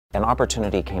An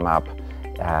opportunity came up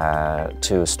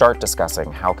to start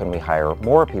discussing how can we hire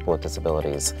more people with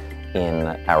disabilities in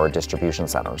our distribution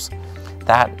centers.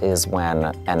 That is when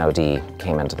NOD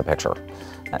came into the picture.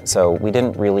 So we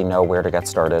didn't really know where to get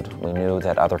started. We knew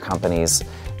that other companies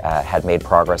had made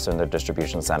progress in their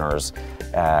distribution centers,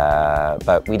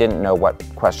 but we didn't know what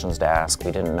questions to ask.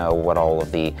 We didn't know what all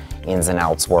of the ins and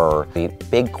outs were. The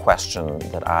big question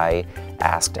that I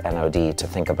asked NOD to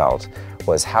think about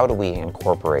was, how do we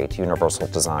incorporate universal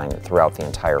design throughout the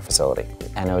entire facility?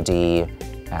 NOD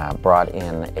brought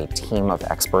in a team of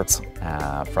experts,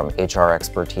 from HR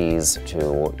expertise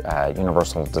to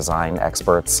universal design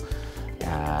experts,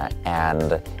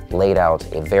 and laid out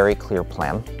a very clear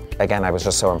plan. Again, I was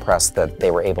just so impressed that they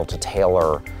were able to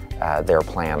tailor their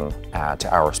plan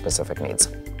to our specific needs.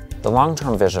 The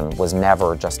long-term vision was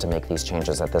never just to make these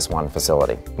changes at this one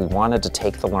facility. We wanted to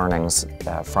take the learnings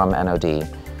from NOD,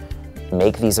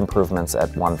 make these improvements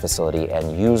at one facility,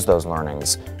 and use those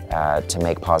learnings to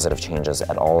make positive changes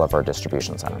at all of our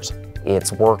distribution centers.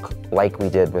 It's work like we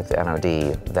did with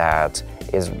NOD that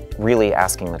is really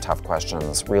asking the tough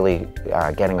questions, really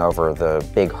getting over the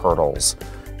big hurdles.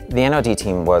 The NOD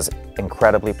team was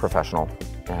incredibly professional.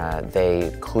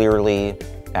 They clearly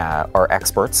are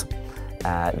experts.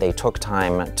 They took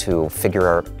time to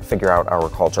figure out our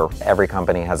culture. Every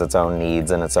company has its own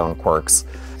needs and its own quirks.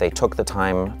 They took the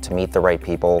time to meet the right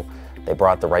people. They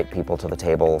brought the right people to the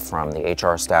table, from the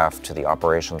HR staff to the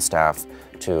operations staff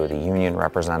to the union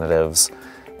representatives,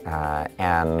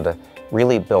 and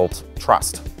really built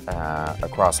trust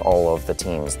across all of the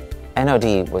teams.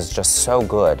 NOD was just so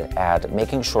good at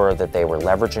making sure that they were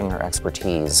leveraging their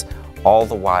expertise, all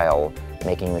the while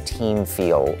making the team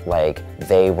feel like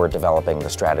they were developing the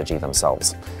strategy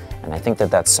themselves. And I think that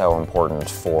that's so important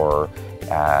for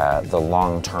the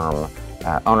long-term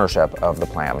ownership of the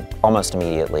plan. Almost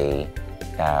immediately,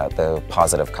 the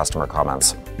positive customer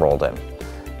comments rolled in,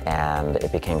 and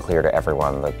it became clear to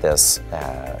everyone that this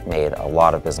made a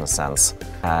lot of business sense.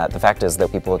 The fact is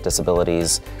that people with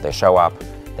disabilities, they show up,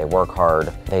 they work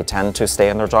hard, they tend to stay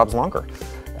in their jobs longer,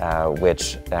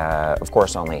 which of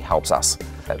course only helps us.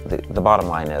 The bottom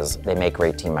line is they make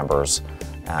great team members,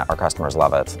 our customers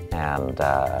love it, and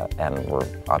we're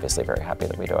obviously very happy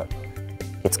that we do it.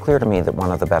 It's clear to me that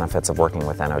one of the benefits of working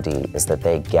with NOD is that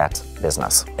they get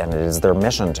business, and it is their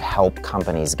mission to help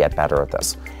companies get better at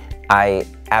this. I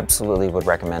absolutely would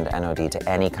recommend NOD to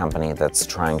any company that's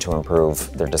trying to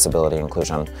improve their disability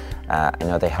inclusion. I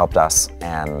know they helped us,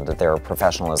 and their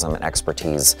professionalism and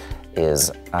expertise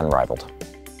is unrivaled.